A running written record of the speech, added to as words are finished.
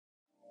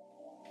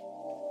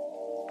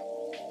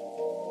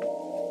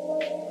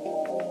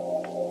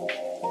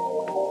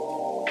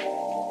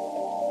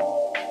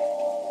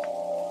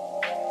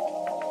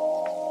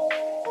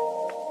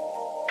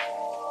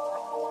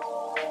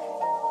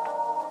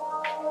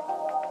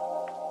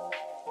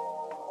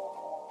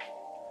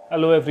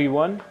Hello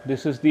everyone,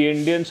 this is the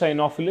Indian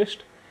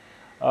Cynophilist.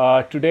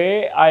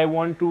 Today I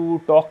want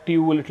to talk to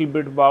you a little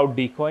bit about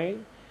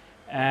decoying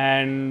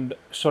and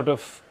sort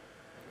of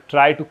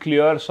try to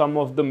clear some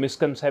of the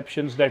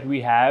misconceptions that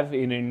we have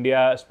in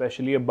India,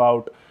 especially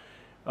about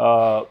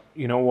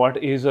what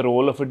is the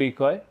role of a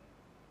decoy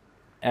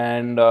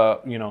and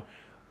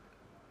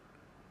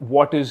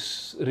what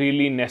is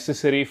really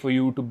necessary for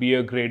you to be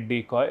a great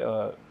decoy,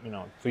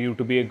 for you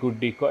to be a good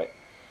decoy.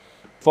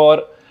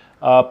 For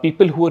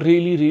people who are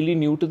really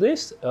new to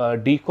this,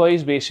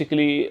 decoys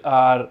basically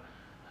are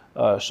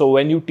so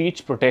when you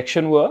teach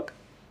protection work,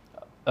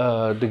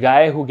 the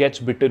guy who gets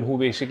bitten, who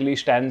basically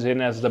stands in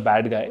as the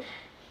bad guy,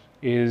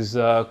 is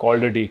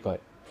called a decoy.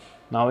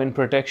 Now, in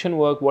protection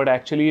work, what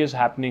actually is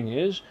happening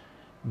is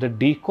the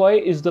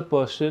decoy is the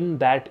person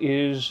that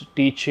is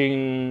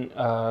teaching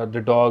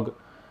the dog,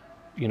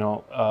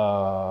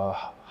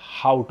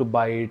 how to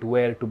bite,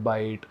 where to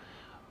bite,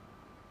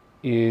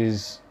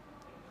 is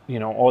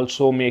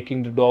also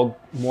making the dog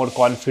more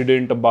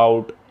confident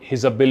about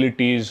his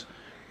abilities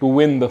to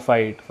win the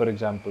fight, for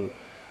example.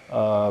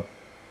 uh,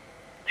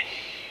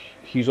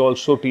 he's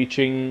also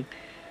teaching,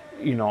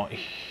 you know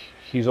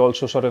he's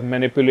also sort of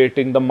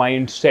manipulating the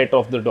mindset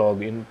of the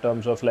dog in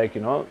terms of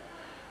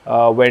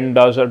when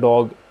does a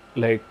dog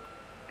like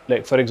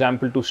for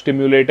example, to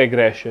stimulate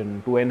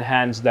aggression, to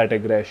enhance that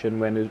aggression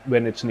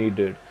when it's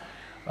needed,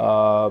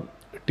 uh,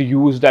 to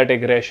use that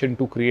aggression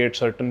to create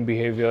certain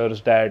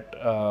behaviors that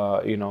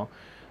uh,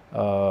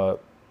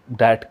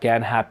 that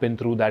can happen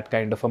through that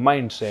kind of a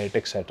mindset,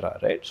 etc.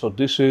 Right? So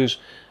this is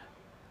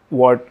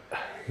what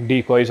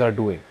decoys are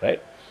doing,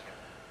 right?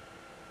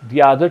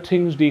 The other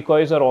things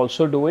decoys are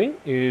also doing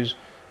is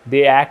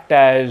they act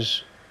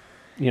as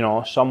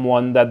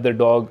someone that the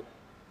dog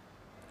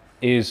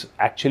is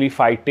actually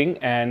fighting,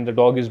 and the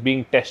dog is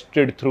being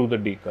tested through the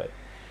decoy,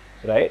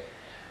 right?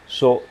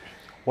 So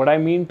what I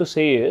mean to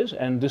say is,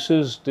 and this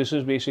is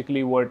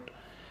basically what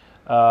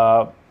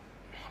uh,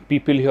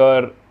 people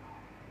here,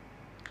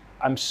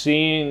 I'm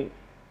seeing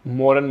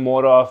more and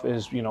more of,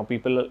 is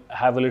people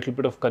have a little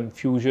bit of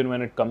confusion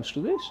when it comes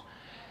to this.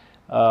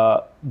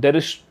 There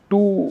is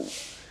two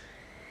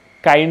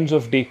kinds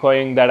of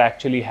decoying that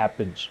actually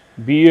happens,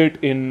 be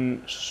it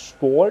in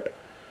sport,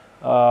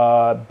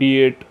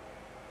 be it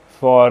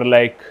for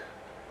like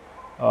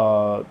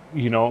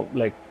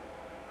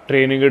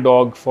training a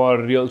dog for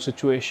real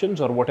situations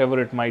or whatever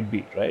it might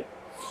be, right?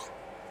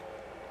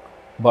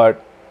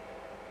 But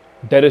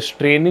there is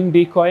training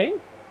decoying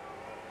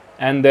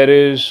and there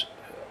is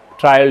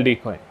trial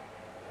decoying,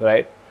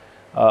 right?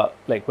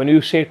 Like when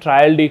you say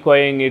trial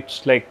decoying,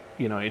 it's like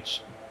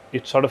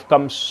it sort of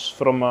comes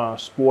from a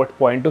sport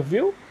point of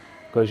view,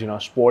 because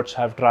sports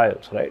have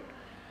trials, right?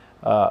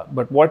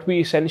 But what we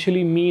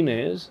essentially mean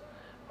is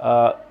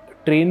uh,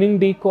 training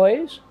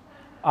decoys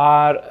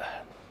are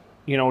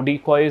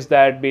decoys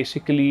that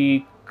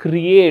basically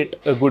create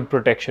a good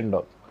protection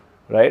dog,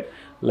 right?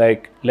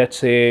 Like let's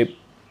say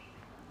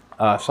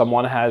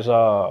someone has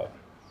a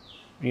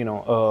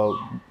a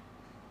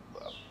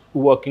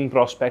working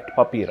prospect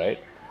puppy, right?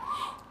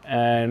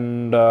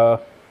 And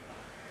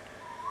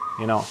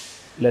you know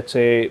let's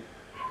say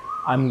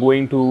I'm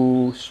going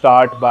to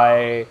start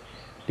by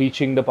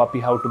teaching the puppy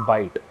how to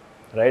bite,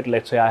 right?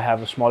 Let's say I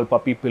have a small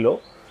puppy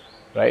pillow,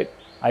 right?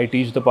 I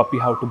teach the puppy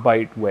how to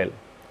bite well,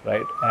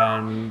 right?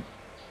 And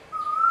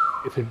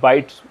if it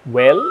bites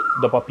well,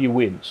 the puppy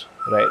wins,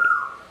 right?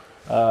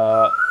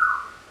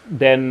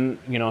 Then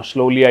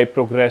slowly I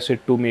progress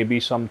it to maybe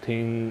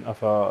something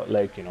of a,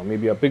 like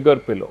maybe a bigger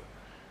pillow,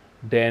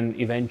 then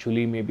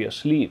eventually maybe a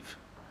sleeve.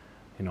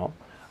 you know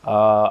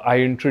I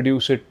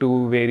introduce it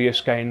to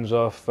various kinds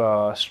of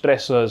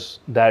stressors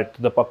that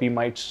the puppy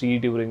might see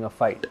during a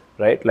fight,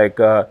 right? Like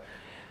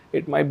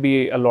it might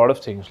be a lot of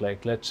things,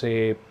 like let's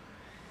say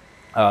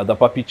the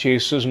puppy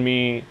chases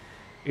me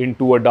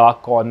into a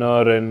dark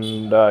corner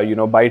and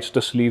bites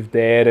the sleeve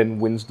there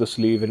and wins the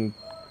sleeve and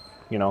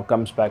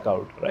comes back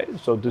out, right?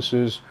 So this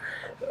is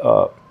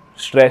uh,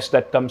 stress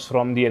that comes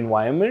from the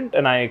environment,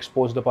 and I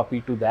expose the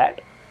puppy to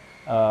that.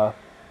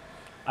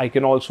 I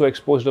can also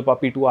expose the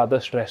puppy to other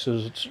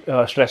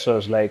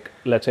stressors, like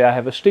let's say I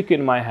have a stick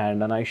in my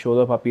hand and I show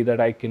the puppy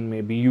that I can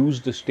maybe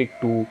use the stick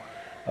to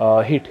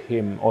hit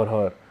him or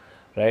her,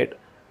 right?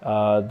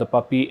 The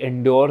puppy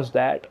endures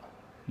that,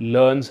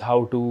 learns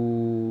how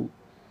to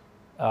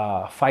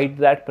fight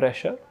that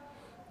pressure,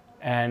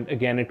 and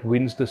again it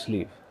wins the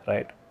sleeve,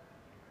 right?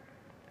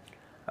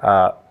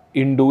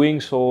 In doing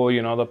so,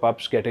 the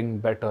pup's getting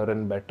better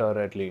and better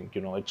at, like,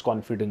 its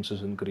confidence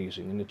is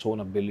increasing in its own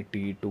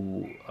ability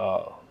to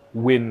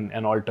win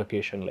an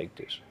altercation like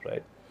this,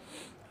 right?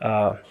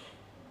 Uh,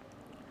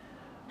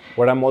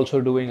 what I'm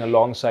also doing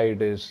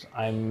alongside is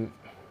I'm,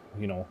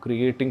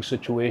 creating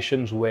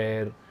situations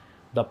where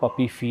the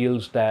puppy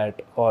feels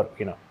that, or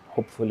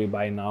hopefully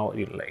by now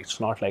it's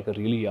not like a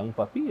really young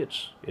puppy.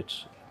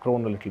 It's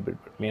grown a little bit,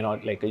 but may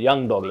not like a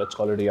young dog. Let's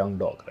call it a young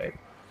dog, right?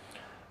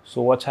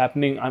 So what's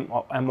happening,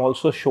 I'm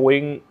also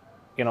showing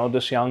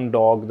this young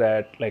dog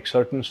that, like,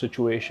 certain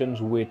situations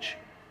which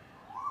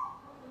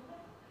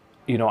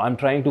I'm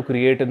trying to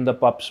create in the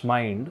pup's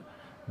mind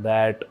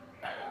that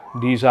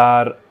these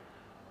are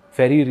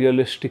very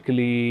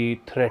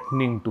realistically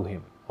threatening to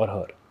him or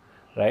her,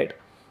 right?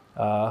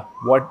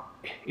 What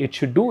it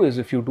should do is,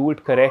 if you do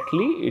it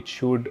correctly, it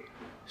should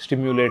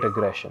stimulate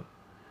aggression,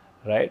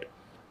 right?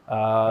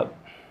 Uh,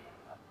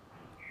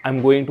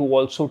 I'm going to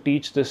also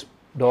teach this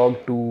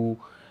dog to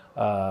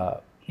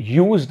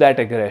use that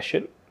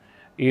aggression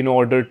in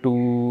order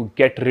to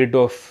get rid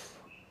of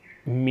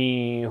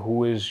me,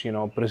 who is,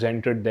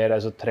 presented there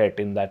as a threat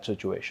in that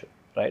situation,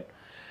 right?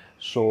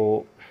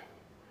 So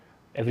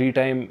every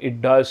time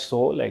it does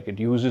so, like it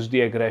uses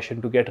the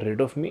aggression to get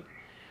rid of me,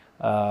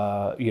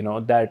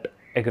 that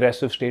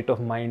aggressive state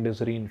of mind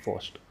is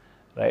reinforced,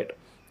 right?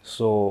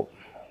 So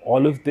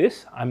all of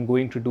this I'm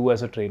going to do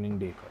as a training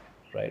decoy,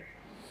 right?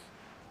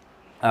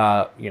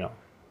 uh, you know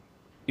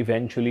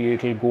Eventually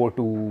it'll go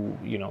to,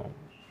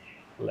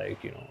 like,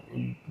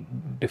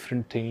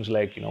 different things,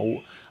 like,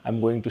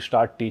 I'm going to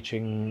start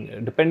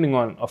teaching, depending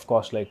on, of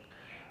course, like,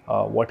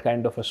 what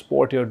kind of a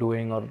sport you're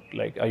doing, or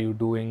like, are you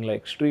doing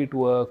like street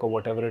work or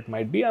whatever it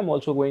might be. I'm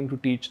also going to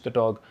teach the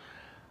dog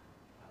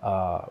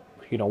uh,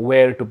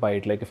 where to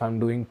bite. Like if I'm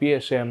doing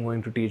PSA, I'm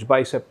going to teach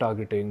bicep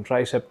targeting,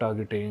 tricep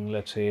targeting,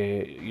 let's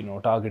say,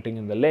 targeting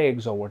in the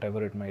legs or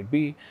whatever it might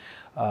be.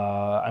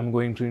 I'm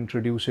going to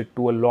introduce it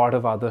to a lot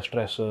of other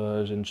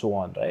stressors and so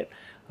on, right?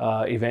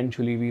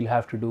 Eventually we'll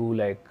have to do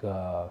like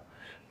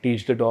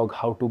teach the dog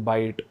how to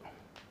bite,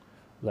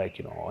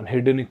 like, on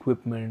hidden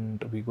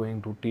equipment. We're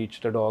going to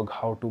teach the dog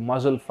how to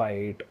muzzle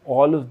fight.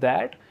 All of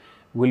that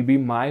will be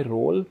my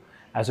role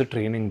as a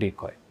training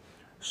decoy.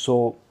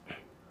 So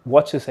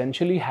what's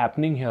essentially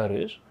happening here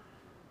is,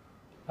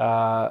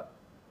 I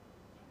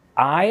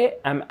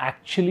am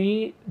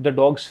actually the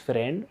dog's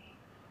friend.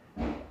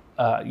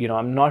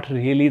 I'm not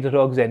really the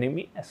dog's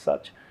enemy as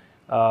such.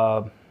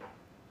 Uh,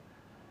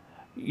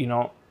 you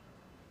know,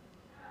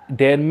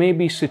 there may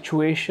be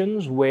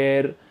situations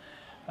where,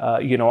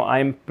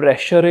 I'm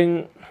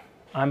pressuring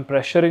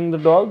the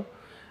dog,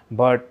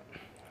 but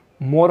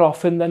more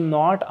often than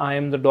not, I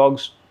am the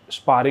dog's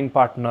sparring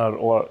partner,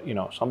 or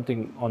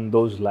something on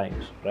those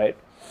lines, right?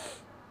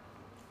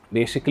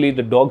 Basically,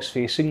 the dog's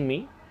facing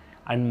me,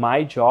 and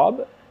my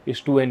job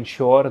is to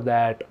ensure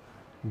that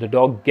the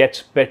dog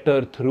gets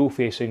better through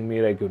facing me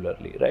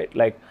regularly, right?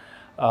 Like,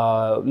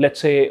 let's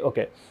say,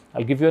 okay,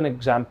 I'll give you an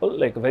example,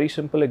 like a very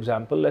simple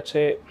example. Let's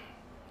say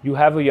you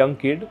have a young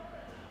kid,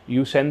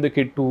 you send the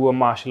kid to a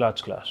martial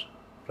arts class,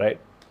 right?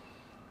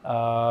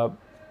 Uh,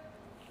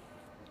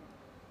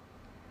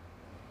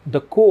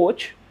 the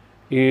coach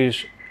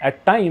is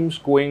at times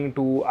going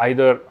to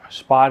either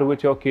spar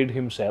with your kid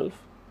himself,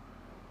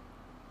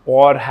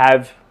 or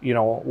have,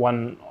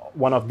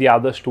 one of the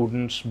other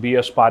students be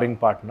a sparring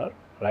partner,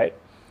 right?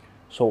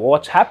 So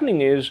what's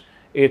happening is,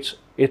 it's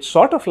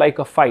sort of like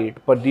a fight,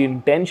 but the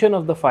intention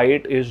of the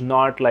fight is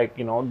not like,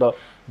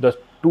 the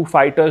two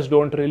fighters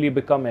don't really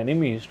become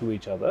enemies to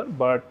each other.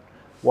 But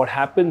what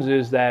happens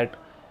is that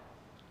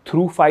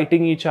through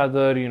fighting each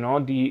other,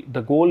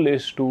 the goal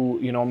is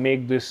to,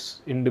 make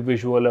this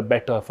individual a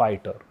better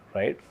fighter,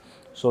 right?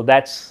 So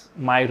that's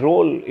my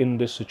role in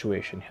this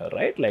situation here,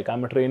 right? Like,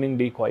 I'm a training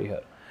decoy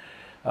here.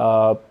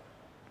 uh,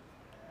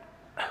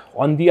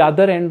 on the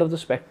other end of the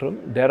spectrum,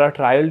 there are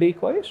trial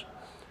decoys.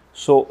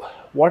 So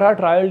what are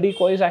trial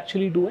decoys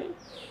actually doing?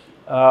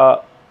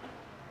 uh,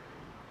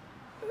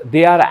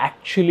 they are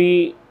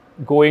actually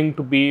going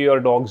to be your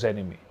dog's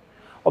enemy.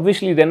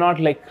 Obviously they're not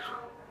like,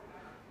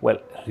 well,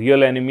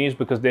 real enemies,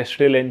 because they're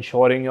still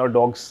ensuring your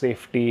dog's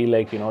safety.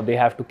 Like, they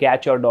have to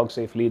catch your dog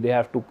safely, they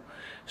have to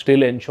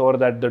still ensure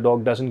that the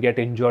dog doesn't get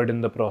injured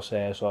in the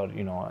process, or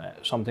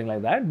something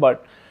like that.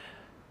 But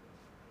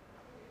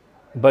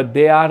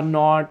they are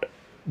not,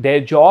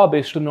 their job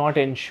is to not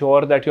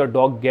ensure that your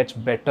dog gets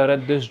better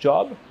at this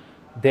job.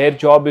 Their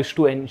job is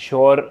to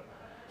ensure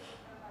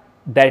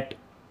that,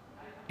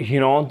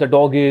 the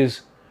dog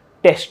is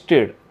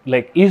tested.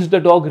 Like, is the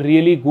dog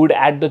really good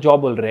at the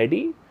job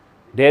already?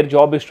 Their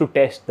job is to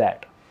test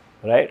that,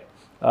 right?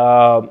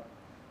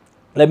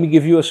 Let me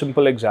give you a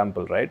simple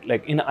example, right?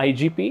 Like in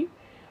IGP,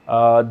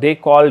 they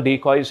call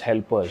decoys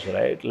helpers,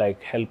 right?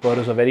 Like, helper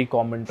is a very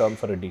common term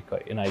for a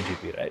decoy in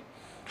IGP, right?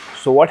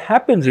 So what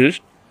happens is,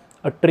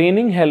 a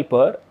training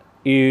helper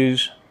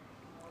is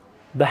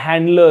the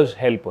handler's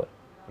helper,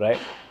 right?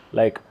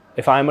 Like,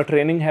 if I'm a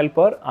training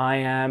helper, I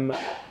am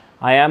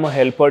a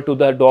helper to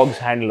the dog's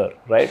handler,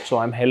 right? So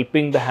I'm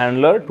helping the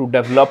handler to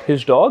develop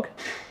his dog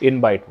in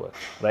bite work,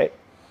 right?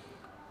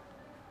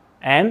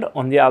 And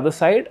on the other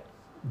side,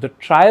 the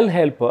trial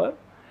helper,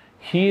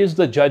 he is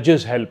the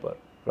judge's helper,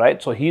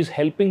 right? So he's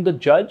helping the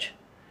judge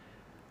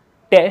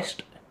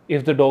test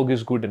if the dog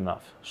is good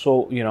enough.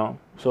 So,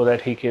 so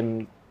that he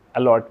can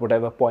allot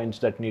whatever points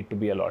that need to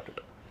be allotted,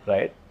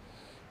 right?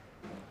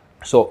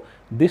 So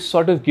this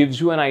sort of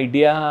gives you an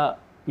idea,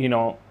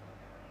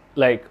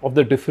 like, of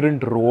the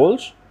different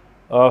roles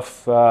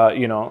of,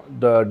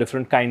 the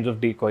different kinds of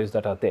decoys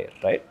that are there,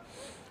 right?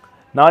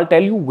 Now I'll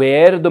tell you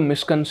where the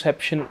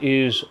misconception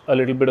is a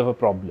little bit of a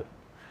problem.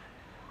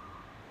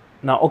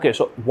 Now, okay,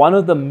 so one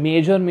of the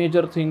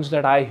major things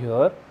that I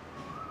hear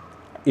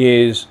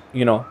is,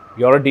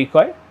 you're a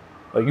decoy,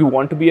 or you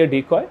want to be a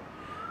decoy,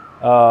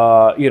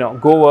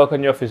 go work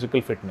on your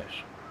physical fitness,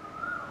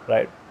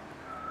 right?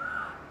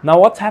 Now,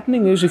 what's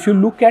happening is, if you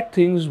look at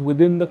things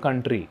within the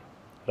country,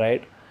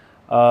 right,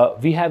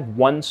 we have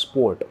one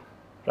sport,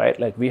 right?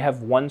 Like, we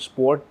have one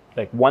sport,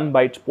 like one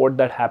bite sport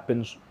that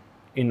happens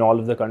in all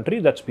of the country,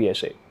 that's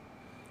PSA,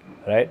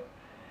 right?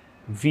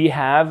 We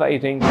have, I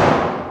think,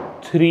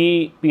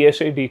 3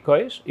 PSA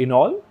decoys in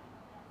all,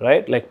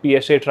 right? Like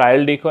PSA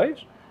trial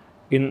decoys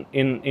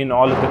in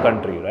all of the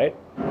country, right?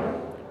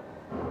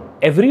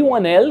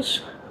 Everyone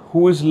else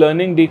who is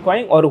learning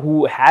decoying or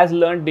who has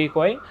learned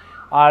decoying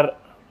are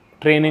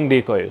training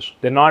decoys.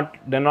 They're not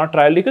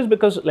trial decoys,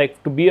 because,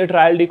 like, to be a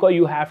trial decoy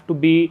you have to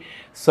be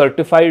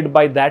certified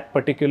by that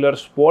particular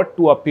sport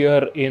to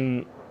appear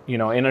in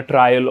a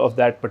trial of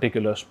that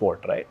particular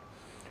sport, right?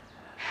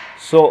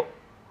 So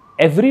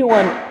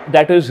everyone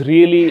that is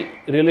really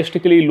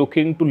realistically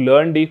looking to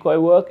learn decoy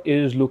work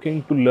is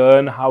looking to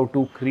learn how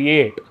to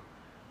create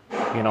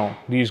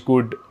these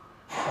good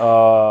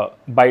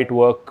bite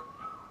work,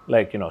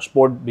 like,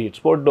 be it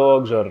sport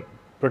dogs or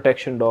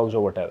protection dogs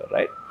or whatever,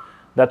 right?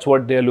 That's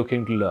what they're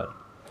looking to learn.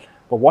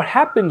 But what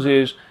happens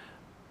is,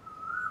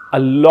 a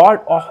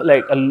lot of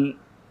like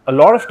a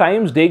lot of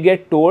times they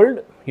get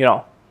told,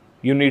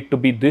 you need to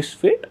be this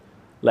fit,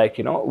 like,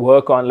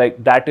 work on,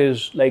 like, that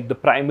is like the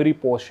primary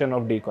portion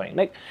of decoying.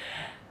 Like,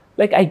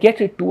 I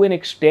get it to an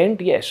extent,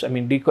 yes. I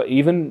mean, decoy,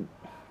 even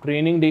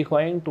training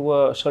decoying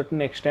to a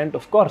certain extent,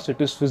 of course it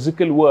is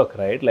physical work,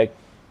 right? Like,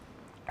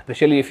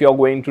 especially if you're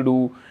going to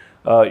do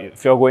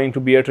if you're going to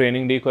be a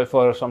training decoy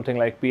for something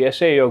like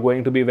PSA, you're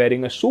going to be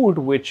wearing a suit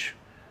which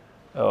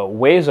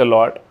weighs a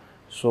lot.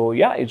 So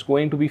yeah, it's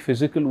going to be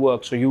physical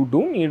work, so you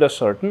do need a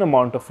certain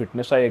amount of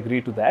fitness, I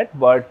agree to that.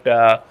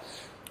 But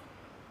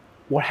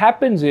what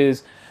happens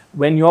is,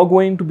 when you're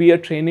going to be a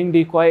training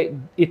decoy,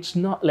 it's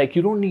not like,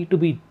 you don't need to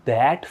be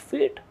that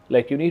fit.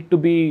 Like, you need to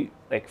be,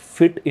 like,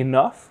 fit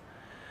enough,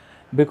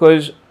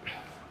 because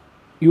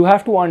you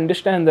have to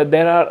understand that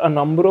there are a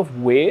number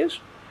of ways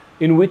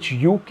in which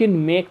you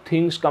can make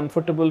things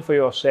comfortable for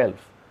yourself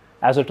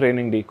as a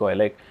training decoy.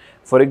 Like,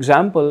 for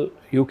example,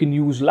 you can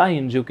use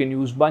lines, you can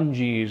use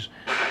bungees,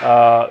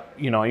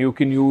 you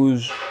can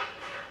use,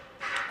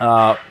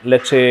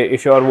 let's say,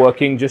 if you're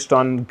working just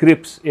on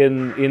grips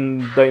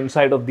in the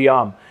inside of the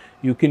arm,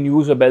 you can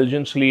use a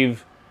Belgian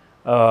sleeve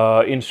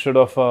instead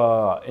of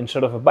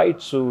a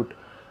bite suit,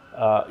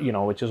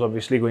 which is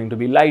obviously going to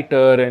be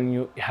lighter, and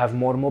you have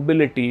more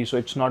mobility, so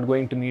it's not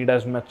going to need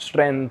as much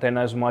strength and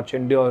as much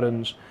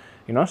endurance,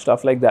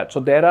 stuff like that. So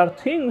there are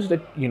things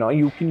that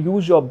you can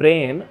use your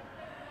brain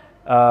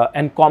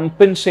and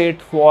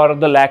compensate for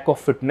the lack of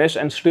fitness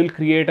and still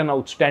create an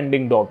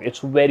outstanding dog. It's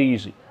very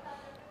easy.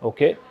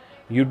 Okay,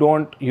 you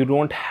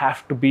don't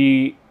have to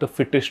be the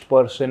fittest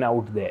person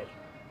out there,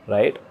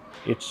 right?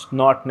 It's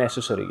not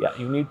necessary. Yeah,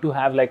 you need to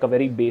have, like, a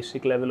very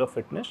basic level of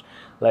fitness.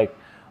 Like,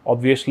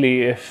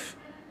 obviously, if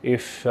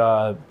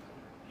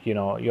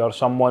you're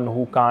someone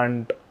who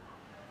can't,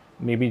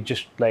 maybe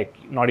just, like,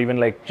 not even,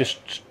 like,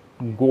 just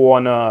go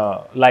on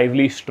a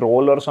lively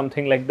stroll or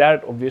something like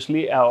that,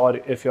 obviously, or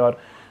if you're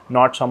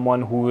not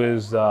someone who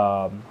is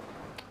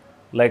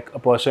like a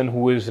person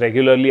who is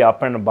regularly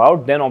up and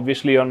about, then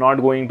obviously you're not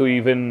going to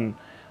even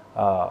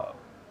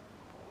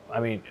I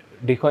mean,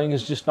 decoying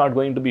is just not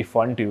going to be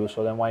fun to you,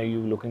 so then why are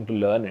you looking to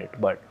learn it?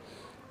 But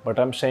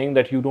I'm saying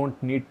that you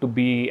don't need to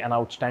be an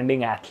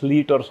outstanding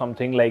athlete or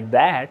something like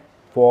that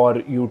for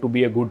you to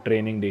be a good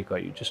training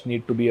decoy. You just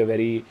need to be a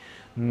very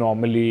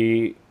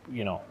normally,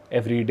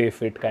 everyday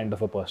fit kind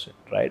of a person,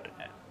 right?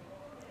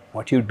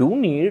 What you do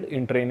need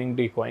in training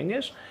decoying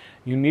is,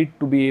 you need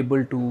to be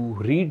able to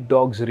read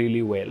dogs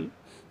really well.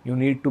 You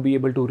need to be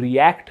able to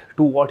react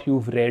to what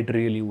you've read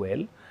really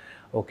well.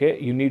 Okay,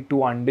 you need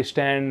to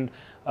understand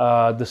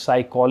the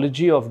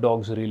psychology of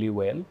dogs really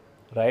well,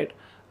 right?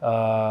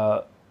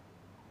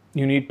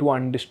 You need to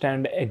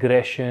understand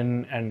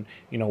aggression and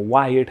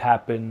why it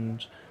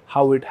happens,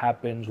 how it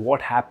happens,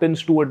 what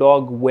happens to a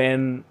dog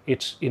when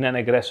it's in an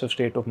aggressive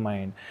state of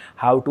mind,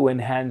 how to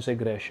enhance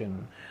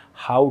aggression,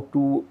 how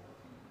to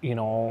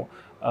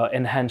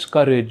enhance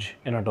courage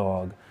in a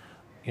dog,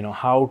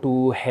 how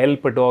to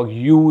help a dog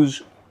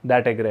use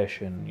that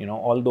aggression,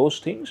 all those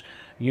things.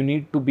 You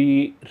need to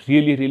be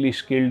really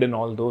skilled in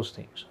all those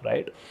things,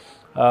 right?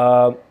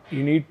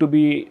 You need to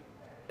be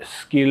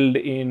skilled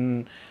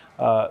in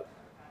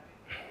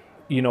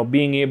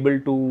being able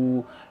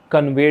to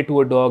convey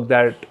to a dog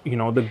that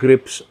the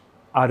grips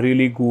are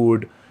really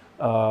good.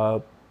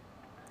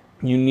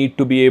 You need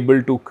to be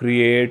able to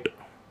create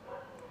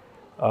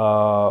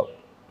uh,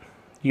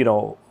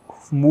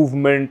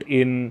 movement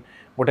in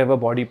whatever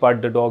body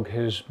part the dog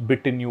has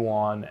bitten you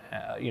on,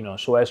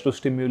 so as to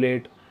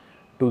stimulate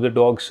to the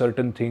dog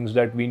certain things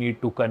that we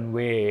need to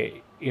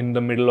convey in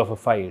the middle of a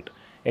fight,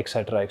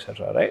 etc.,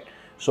 right?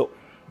 So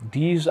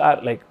these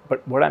are, like,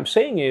 but what I'm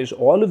saying is,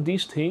 all of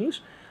these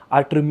things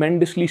are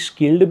tremendously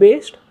skilled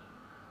based,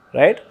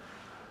 right?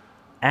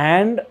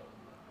 And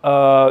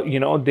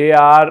they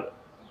are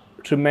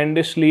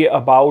tremendously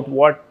about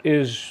what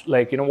is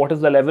like, what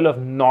is the level of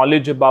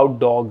knowledge about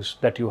dogs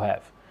that you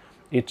have.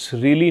 It's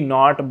really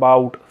not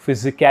about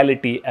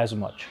physicality as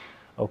much.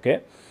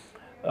 Okay.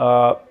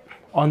 Uh,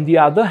 on the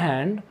other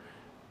hand,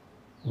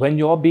 when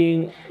you're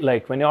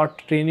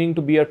training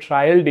to be a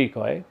trial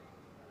decoy,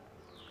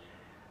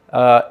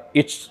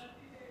 it's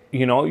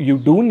you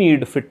do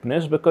need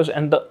fitness, because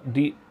and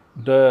the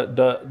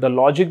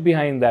logic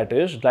behind that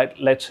is that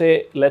let's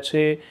say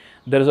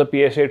there is a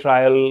PSA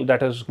trial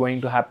that is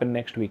going to happen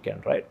next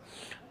weekend, right?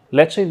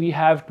 Let's say we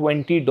have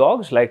 20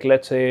 dogs, like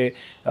let's say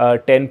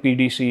 10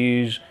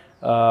 PDCs,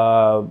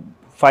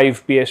 5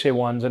 PSA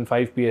 1s and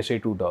 5 PSA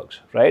 2 dogs,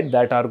 right,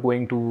 that are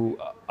going to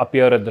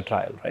appear at the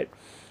trial, right?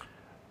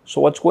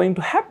 So what's going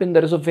to happen,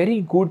 there is a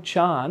very good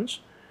chance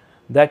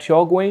that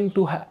you're going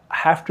to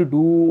have to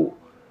do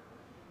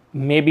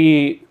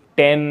maybe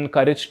 10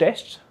 courage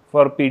tests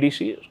for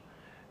PDCs,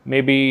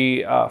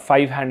 maybe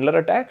 5 handler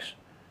attacks,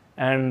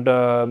 and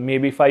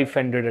maybe 5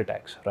 fended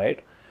attacks, right?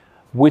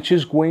 Which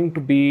is going to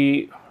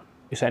be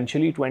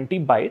essentially 20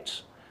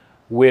 bites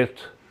with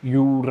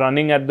you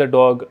running at the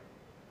dog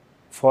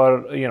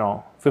for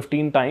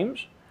 15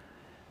 times,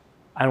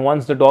 and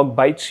once the dog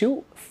bites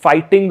you,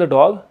 fighting the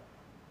dog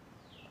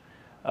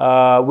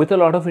with a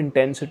lot of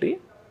intensity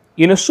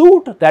in a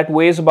suit that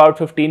weighs about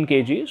 15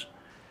 kgs,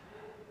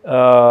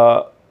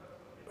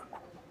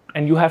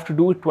 and you have to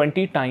do it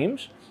 20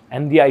 times.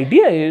 And the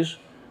idea is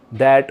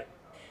that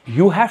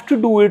you have to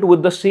do it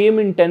with the same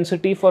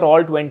intensity for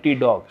all 20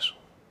 dogs,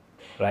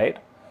 right?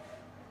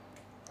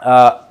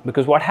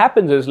 Because what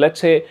happens is, let's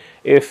say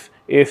if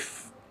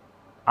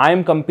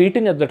I'm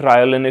competing at the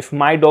trial and if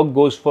my dog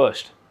goes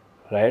first,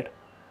 right?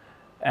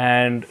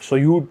 And so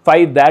you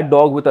fight that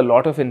dog with a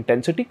lot of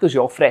intensity because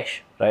you're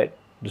fresh, right?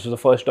 This is the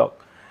first dog.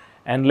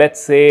 And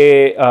let's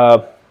say,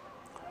 our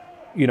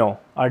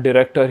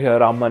director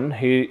here, Aman,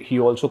 he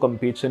also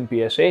competes in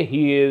PSA.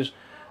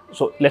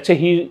 So let's say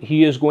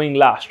he is going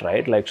last,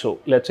 right? Like, so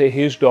let's say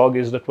his dog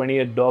is the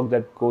 20th dog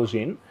that goes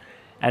in.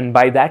 And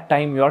by that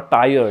time you're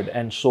tired.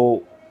 And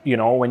so,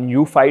 when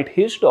you fight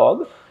his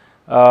dog,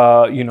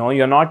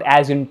 you're not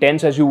as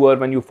intense as you were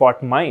when you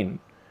fought mine.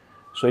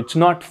 So it's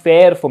not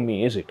fair for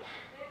me, is it?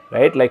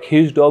 Right? Like,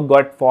 his dog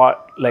got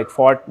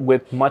fought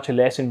with much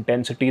less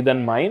intensity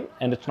than mine,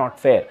 and it's not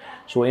fair.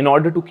 So in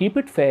order to keep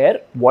it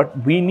fair, what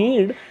we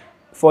need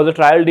for the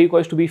trial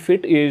decoys to be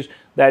fit is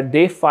that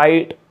they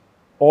fight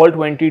all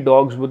 20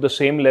 dogs with the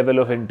same level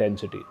of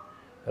intensity,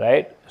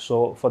 right?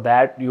 So for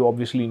that, you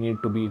obviously need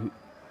to be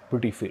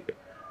pretty fit,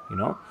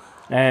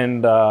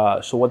 and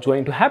so what's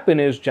going to happen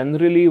is,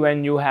 generally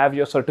when you have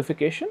your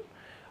certification,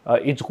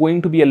 it's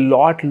going to be a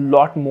lot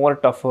more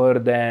tougher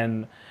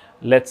than,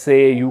 let's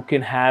say, you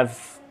can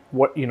have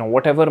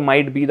whatever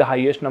might be the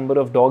highest number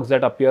of dogs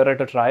that appear at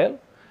a trial.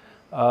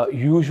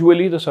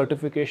 Usually the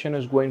certification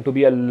is going to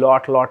be a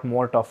lot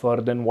more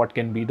tougher than what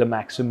can be the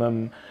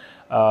maximum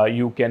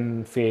you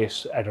can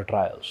face at a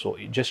trial. So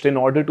just in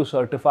order to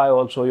certify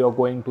also, you're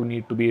going to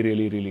need to be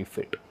really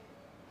fit,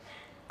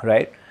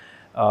 right?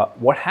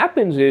 What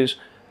happens is,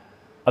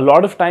 a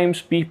lot of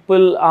times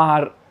people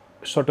are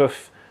sort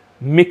of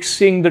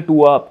mixing the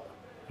two up,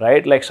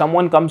 right? Like,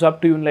 someone comes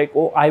up to you and like,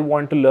 oh, I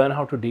want to learn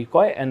how to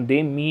decoy, and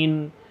they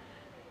mean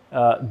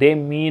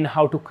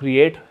how to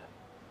create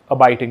a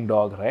biting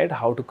dog, right?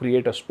 How to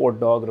create a sport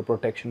dog or a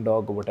protection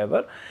dog or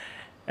whatever.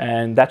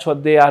 And that's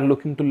what they are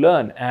looking to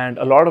learn. And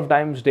a lot of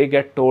times they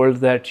get told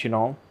that,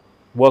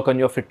 work on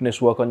your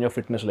fitness,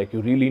 like,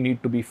 you really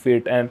need to be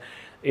fit. And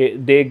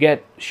they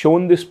get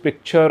shown this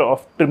picture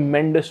of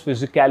tremendous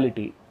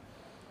physicality,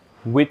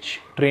 which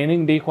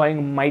training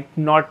decoying might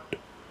not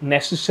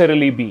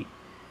necessarily be,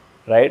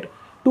 right?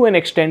 To an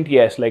extent,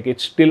 yes, like,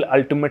 it's still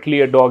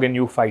ultimately a dog and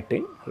you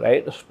fighting,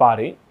 right?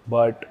 Sparring,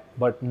 but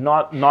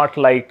not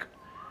like,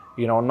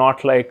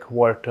 not like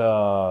what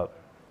trial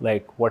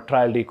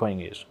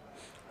decoying is,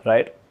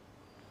 right?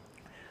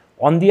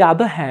 On the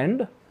other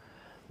hand,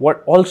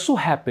 what also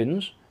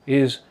happens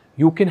is,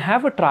 you can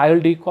have a trial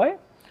decoy,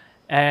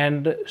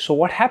 and so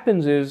what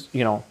happens is,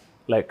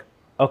 like,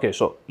 okay,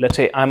 so let's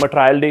say I'm a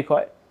trial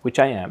decoy, which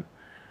I am,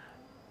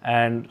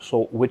 and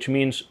so which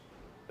means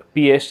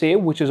PSA,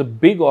 which is a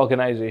big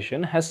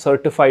organization, has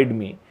certified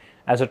me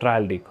as a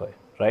trial decoy,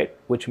 right?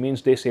 Which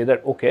means they say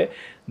that, okay,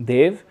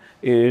 Dev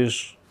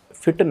is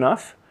fit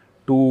enough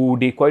to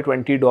decoy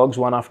 20 dogs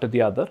one after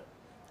the other,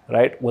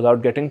 right?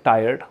 Without getting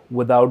tired,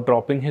 without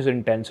dropping his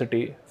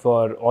intensity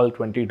for all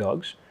 20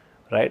 dogs,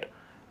 right?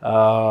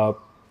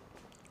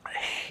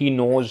 He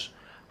knows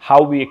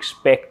how we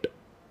expect,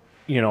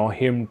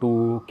 him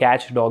to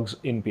catch dogs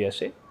in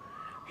PSA.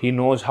 He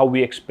knows how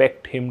we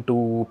expect him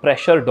to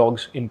pressure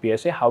dogs in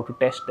PSA, how to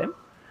test them,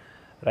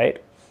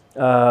 right?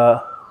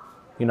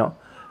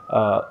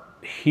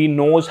 He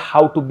knows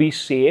how to be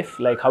safe,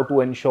 like how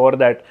to ensure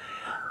that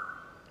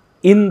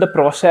in the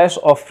process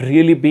of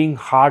really being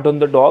hard on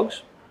the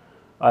dogs,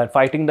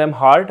 fighting them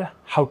hard,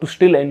 how to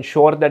still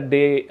ensure that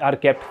they are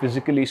kept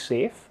physically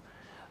safe,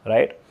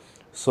 right?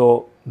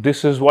 So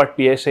this is what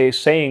PSA is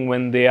saying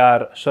when they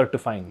are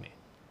certifying me,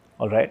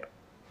 All right.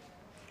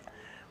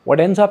 What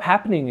ends up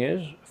happening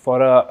is,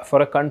 for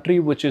a country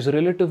which is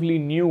relatively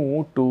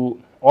new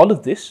to all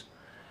of this,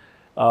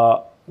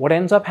 what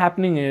ends up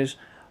happening is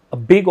a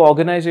big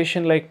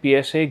organization like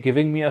PSA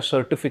giving me a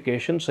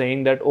certification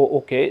saying that, oh,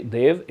 okay,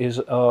 Dev is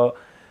a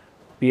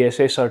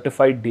PSA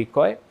certified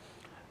decoy,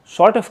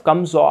 sort of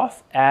comes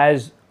off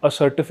as a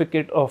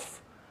certificate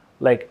of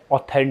like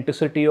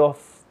authenticity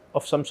of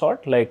some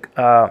sort, like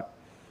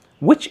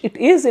which it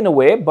is in a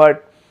way,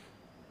 but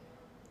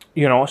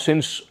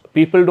since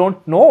people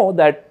don't know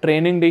that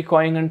training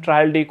decoying and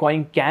trial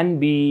decoying can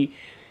be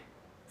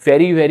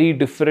very, very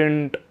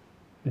different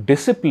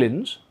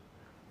disciplines,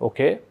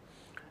 okay,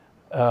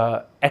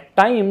 at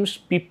times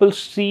people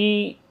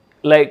see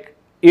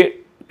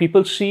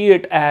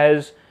it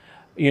as,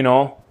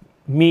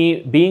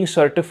 me being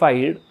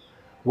certified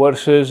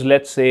versus,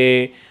 let's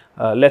say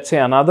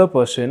another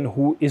person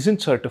who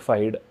isn't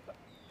certified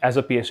as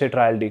a PSA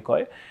trial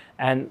decoy,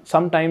 and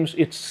sometimes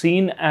it's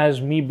seen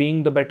as me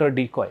being the better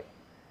decoy.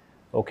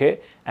 Okay,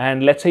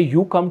 and let's say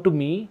you come to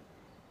me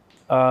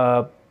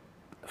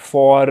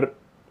for,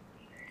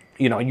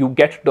 you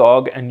get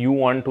dog and you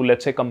want to,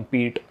 let's say,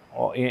 compete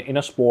in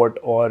a sport,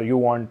 or you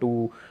want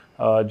to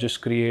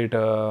just create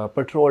a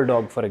patrol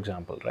dog, for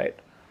example, right?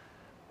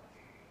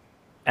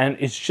 And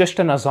it's just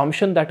an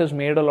assumption that is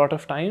made a lot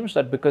of times,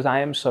 that because I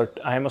am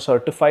a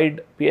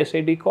certified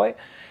PSA decoy,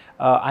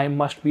 I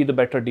must be the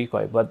better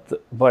decoy.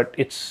 But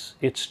it's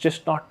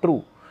just not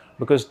true,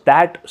 because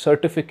that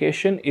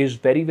certification is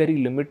very, very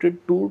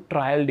limited to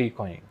trial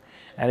decoying,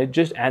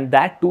 and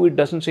that too, it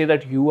doesn't say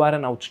that you are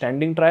an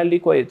outstanding trial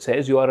decoy. It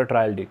says you are a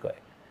trial decoy,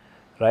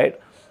 right?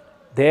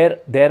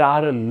 There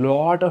are a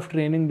lot of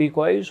training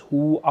decoys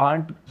who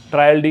aren't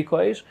trial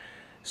decoys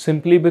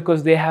simply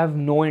because they have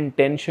no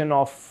intention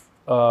of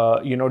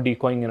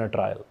decoying in a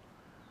trial.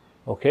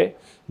 Okay,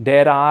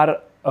 there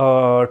are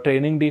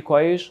training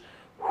decoys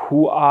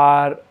who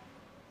are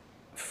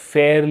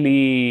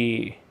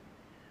fairly,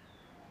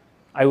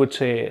 I would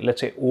say,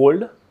 let's say,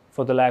 old,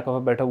 for the lack of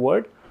a better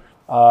word.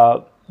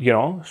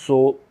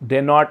 So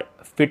they're not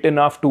fit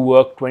enough to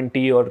work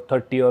 20 or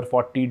 30 or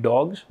 40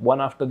 dogs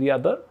one after the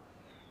other.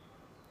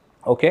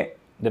 Okay,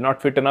 they're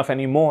not fit enough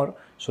anymore,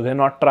 so they're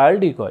not trial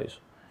decoys,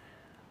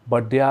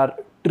 but they are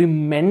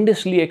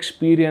tremendously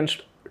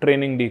experienced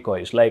training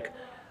decoys. Like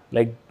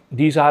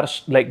these are,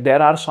 like,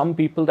 there are some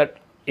people that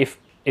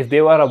if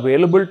they were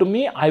available to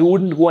me, I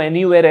wouldn't go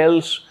anywhere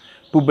else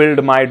to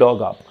build my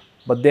dog up.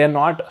 But they're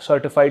not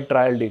certified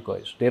trial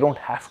decoys. They don't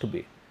have to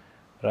be,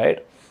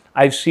 right?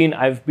 I've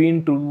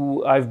been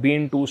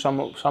to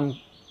some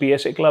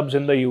PSA clubs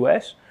in the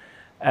US,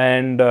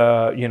 and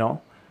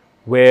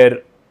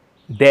where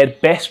their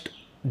best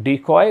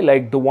decoy,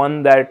 like the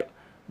one that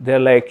they're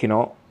like,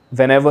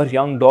 whenever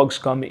young dogs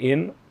come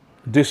in,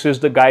 this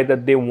is the guy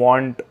that they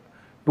want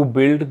to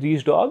build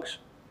these dogs,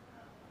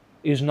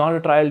 is not a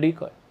trial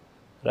decoy,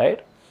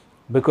 right?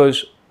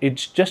 Because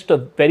it's just a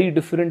very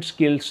different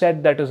skill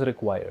set that is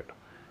required,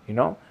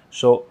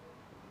 so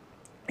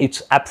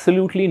it's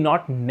absolutely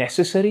not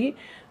necessary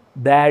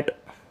that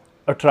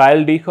a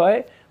trial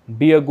decoy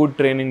be a good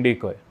training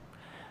decoy.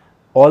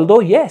 Although,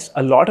 yes,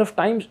 a lot of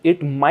times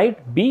it might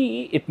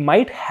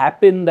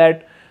happen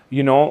that,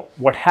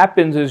 what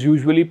happens is,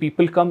 usually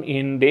people come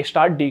in, they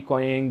start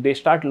decoying, they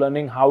start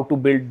learning how to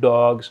build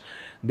dogs,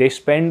 they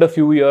spend a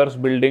few years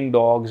building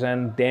dogs,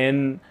 and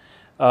then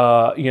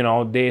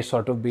they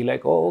sort of be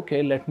like, oh,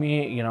 okay, let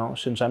me,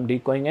 since I'm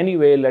decoying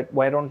anyway,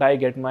 why don't I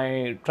get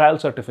my trial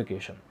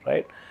certification,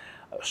 right?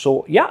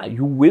 So yeah,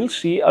 you will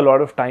see a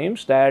lot of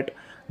times that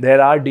there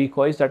are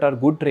decoys that are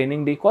good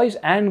training decoys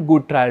and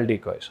good trial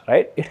decoys,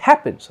 right? It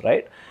happens,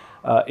 right?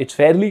 It's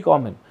fairly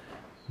common,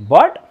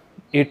 but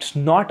it's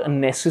not a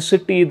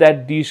necessity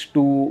that these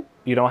two,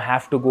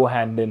 have to go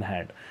hand in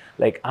hand.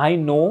 Like, I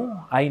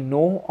know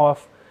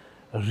of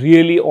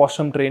really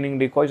awesome training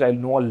decoys. I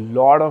know a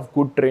lot of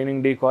good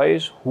training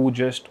decoys who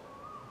just,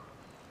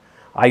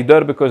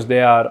 either because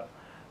they are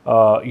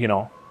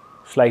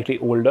slightly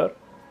older,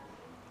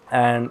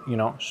 and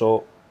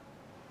so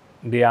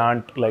they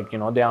aren't, like,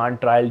 they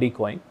aren't trial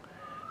decoying,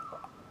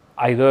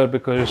 either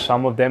because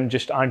some of them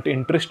just aren't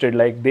interested.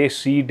 Like, they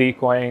see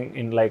decoying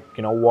in, like,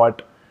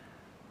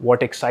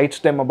 what excites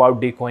them about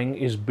decoying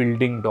is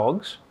building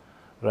dogs,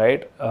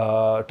 right?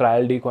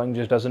 Trial decoying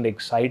just doesn't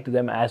excite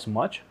them as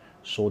much,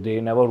 so they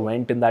never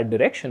went in that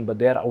direction. But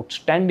they are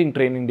outstanding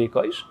training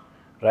decoys,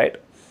 right?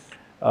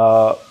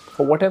 For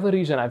whatever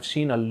reason, I've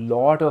seen a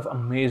lot of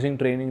amazing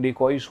training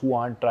decoys who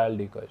aren't trial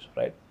decoys,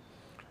 right?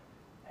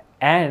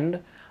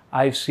 And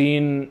I've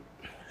seen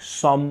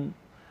some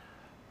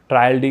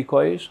trial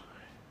decoys,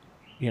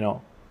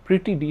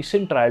 pretty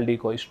decent trial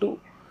decoys too,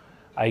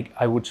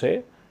 I would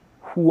say,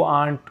 who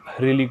aren't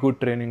really good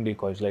training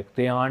decoys. Like,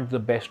 they aren't the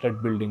best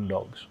at building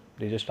dogs.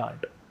 They just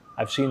aren't.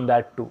 I've seen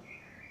that too.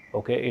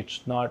 Okay,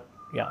 it's not,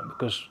 yeah,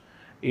 because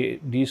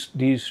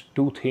these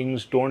two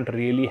things don't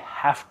really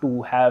have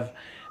to have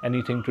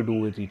anything to do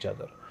with each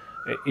other.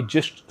 It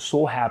just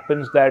so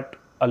happens that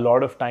a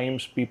lot of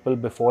times people,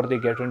 before they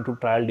get into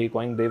trial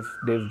decoying,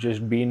 they've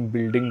just been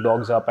building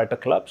dogs up at a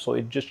club, so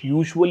it just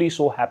usually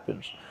so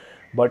happens,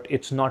 but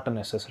it's not a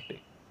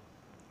necessity,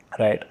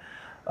 right?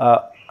 uh,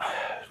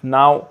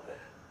 Now,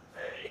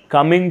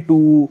 coming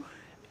to,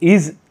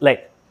 is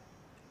like,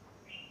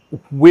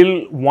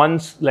 will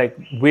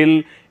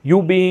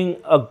you being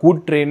a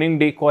good training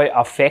decoy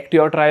affect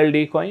your trial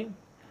decoying?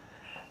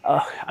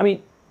 I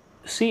mean,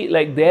 see,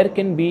 like, there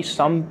can be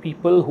some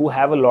people who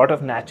have a lot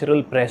of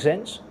natural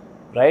presence,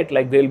 right?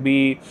 Like, they'll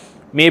be,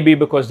 maybe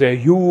because they're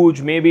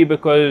huge, maybe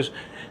because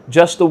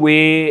just the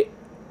way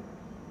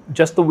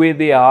just the way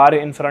they are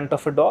in front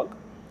of a dog,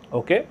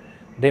 okay,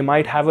 they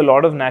might have a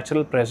lot of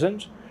natural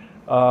presence.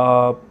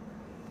 uh,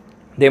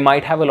 they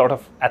might have a lot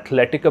of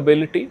athletic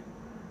ability,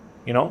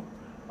 you know,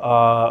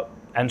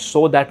 and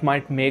so that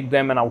might make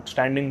them an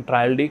outstanding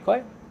trial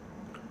decoy.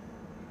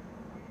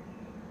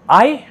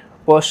 I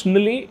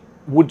personally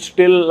would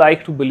still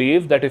like to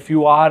believe that if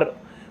you are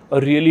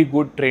a really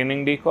good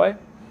training decoy,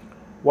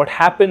 what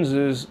happens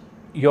is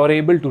you're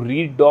able to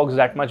read dogs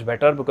that much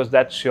better, because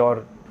that's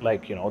your,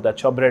 like,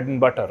 that's your bread and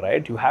butter,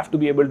 right? You have to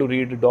be able to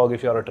read a dog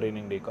if you're a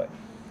training decoy.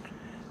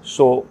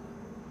 So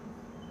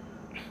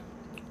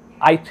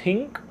I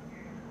think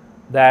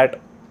that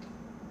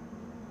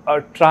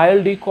a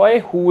trial decoy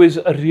who is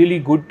a really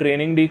good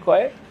training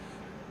decoy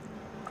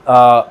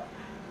uh,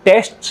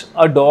 tests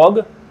a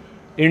dog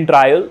in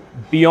trial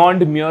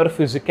beyond mere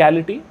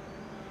physicality,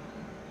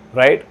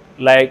 right?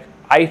 Like,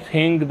 I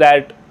think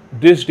that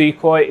this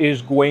decoy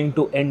is going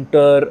to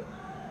enter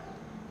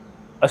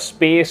a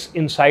space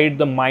inside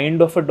the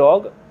mind of a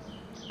dog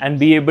and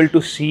be able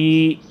to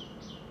see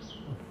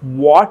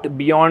what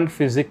beyond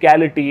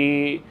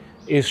physicality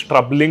is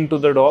troubling to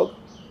the dog,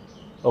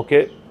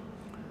 okay,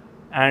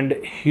 and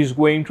he's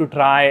going to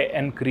try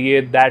and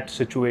create that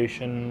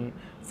situation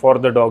for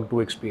the dog to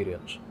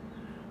experience.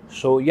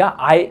 So yeah,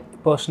 I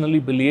personally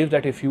believe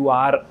that if you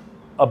are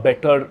a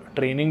better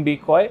training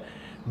decoy,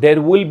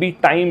 there will be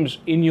times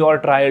in your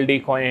trial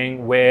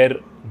decoying where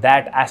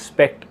that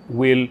aspect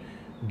will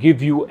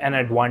give you an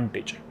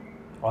advantage.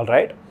 All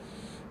right.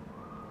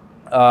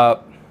 uh,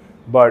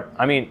 but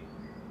I mean,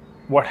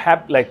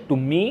 like, to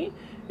me,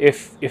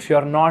 if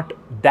you're not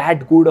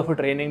that good of a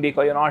training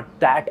decoy, you're not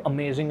that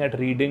amazing at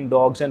reading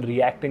dogs and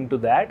reacting to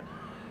that,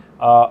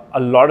 a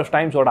lot of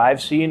times what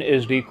I've seen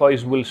is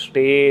decoys will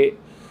stay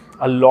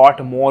a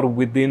lot more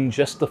within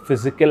just the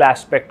physical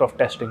aspect of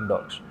testing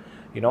dogs,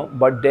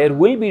 but there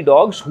will be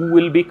dogs who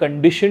will be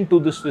conditioned to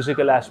this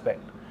physical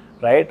aspect,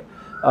 right?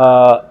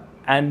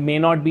 And may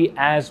not be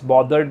as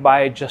bothered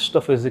by just the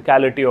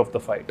physicality of the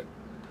fight,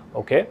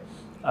 okay.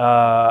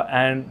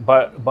 And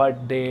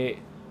but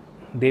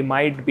they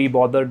might be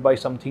bothered by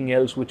something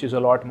else which is a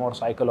lot more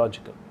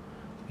psychological,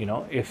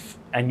 if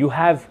and you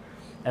have,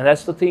 and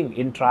that's the thing,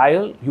 in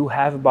trial you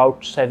have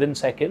about 7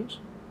 seconds,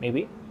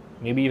 maybe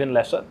even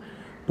lesser,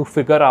 to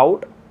figure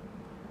out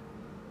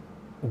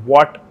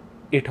what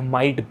it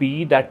might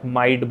be that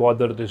might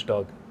bother this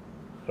dog,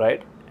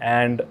 right?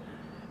 And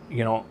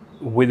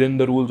within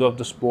the rules of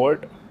the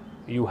sport,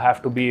 you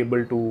have to be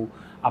able to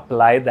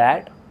apply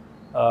that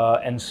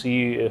and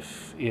see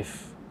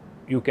if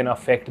you can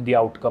affect the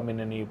outcome in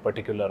any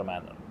particular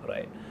manner,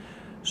 right?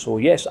 So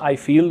yes, I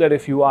feel that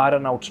if you are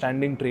an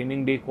outstanding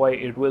training decoy,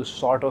 it will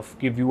sort of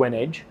give you an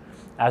edge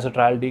as a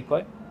trial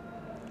decoy.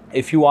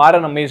 If you are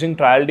an amazing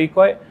trial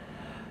decoy,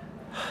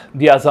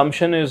 the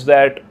assumption is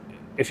that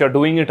if you're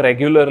doing it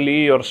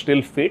regularly, you're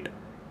still fit.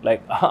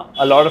 Like,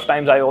 a lot of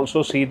times I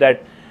also see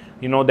that,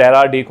 there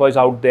are decoys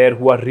out there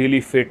who are really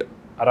fit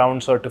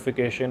around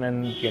certification,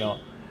 and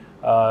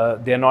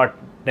they're not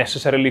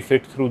necessarily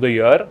fit through the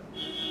year,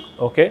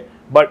 okay.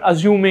 But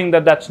assuming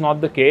that that's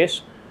not the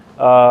case,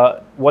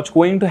 what's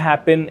going to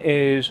happen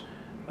is,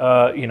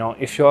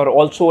 if you're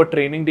also a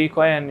training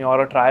decoy and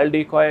you're a trial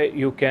decoy,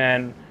 you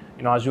can,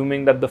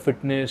 assuming that the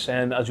fitness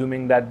and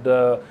assuming that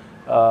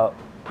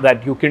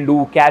that you can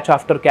do catch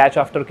after catch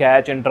after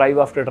catch and drive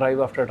after drive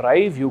after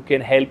drive, you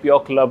can help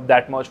your club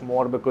that much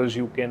more because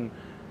you can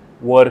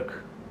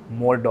work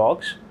more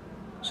dogs,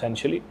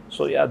 essentially.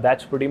 So yeah,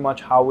 that's pretty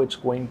much how it's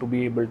going to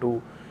be able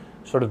to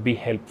sort of be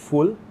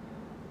helpful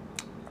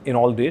in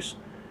all this.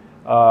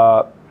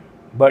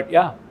 But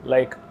yeah,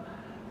 like,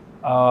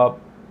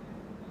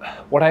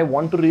 what I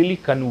want to really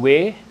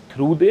convey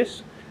through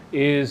this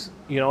is,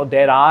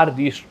 there are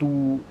these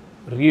two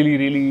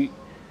really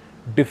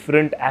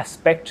different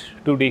aspects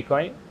to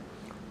decoying.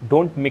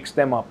 Don't mix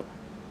them up,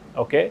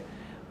 okay.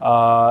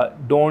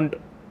 Don't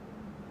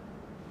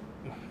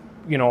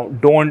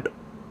don't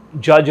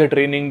judge a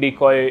training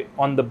decoy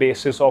on the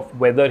basis of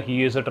whether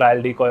he is a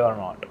trial decoy or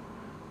not,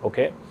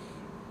 okay.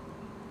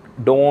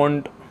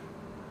 Don't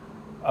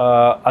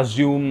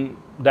assume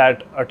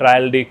that a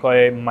trial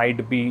decoy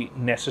might be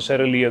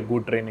necessarily a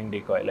good training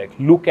decoy. Like,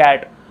 look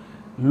at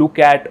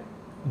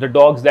the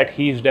dogs that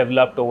he's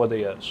developed over the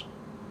years,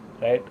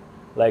 right?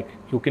 Like,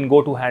 you can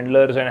go to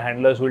handlers and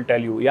handlers will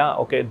tell you, yeah,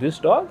 okay, this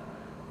dog,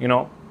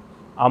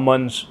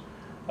 Aman's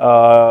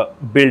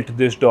built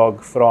this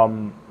dog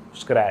from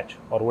scratch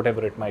or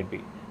whatever it might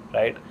be,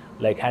 right?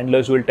 Like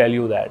handlers will tell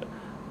you that.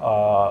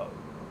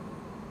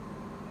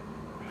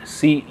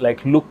 See,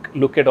 like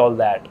look at all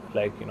that.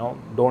 Like,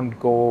 don't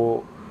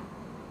go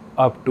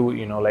up to,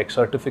 like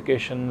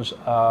certifications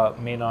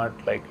may not,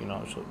 like,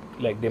 so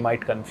like they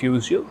might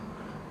confuse you.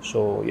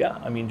 So yeah,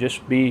 I mean,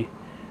 just be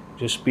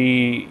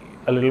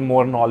a little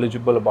more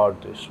knowledgeable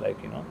about this. Like,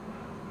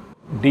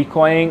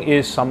 decoying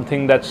is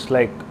something that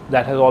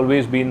has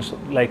always been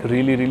like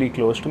really really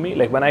close to me.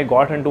 Like when I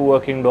got into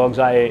working dogs,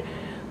 I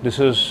this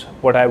is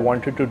what I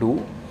wanted to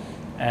do.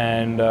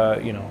 And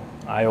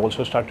I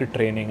also started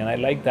training, and I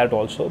like that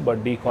also,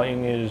 but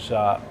decoying is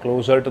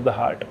closer to the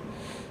heart.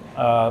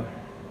 uh,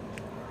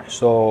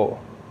 so,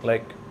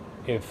 like,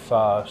 if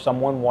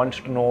someone wants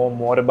to know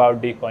more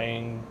about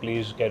decoying,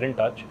 please get in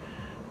touch.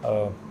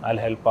 I'll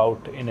help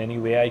out in any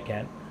way I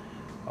can.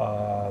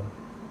 uh,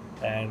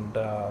 and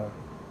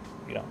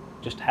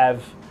just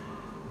have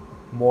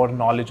more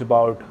knowledge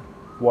about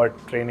what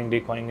training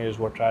decoying is,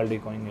 what trial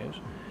decoying is.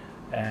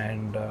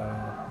 And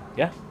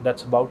yeah,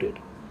 that's about it.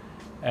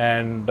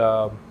 And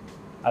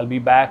I'll be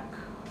back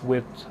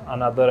with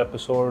another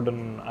episode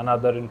and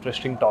another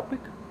interesting topic.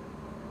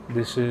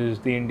 This is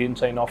the Indian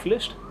Sign Off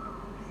List.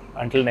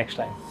 Until next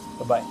time,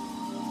 bye bye.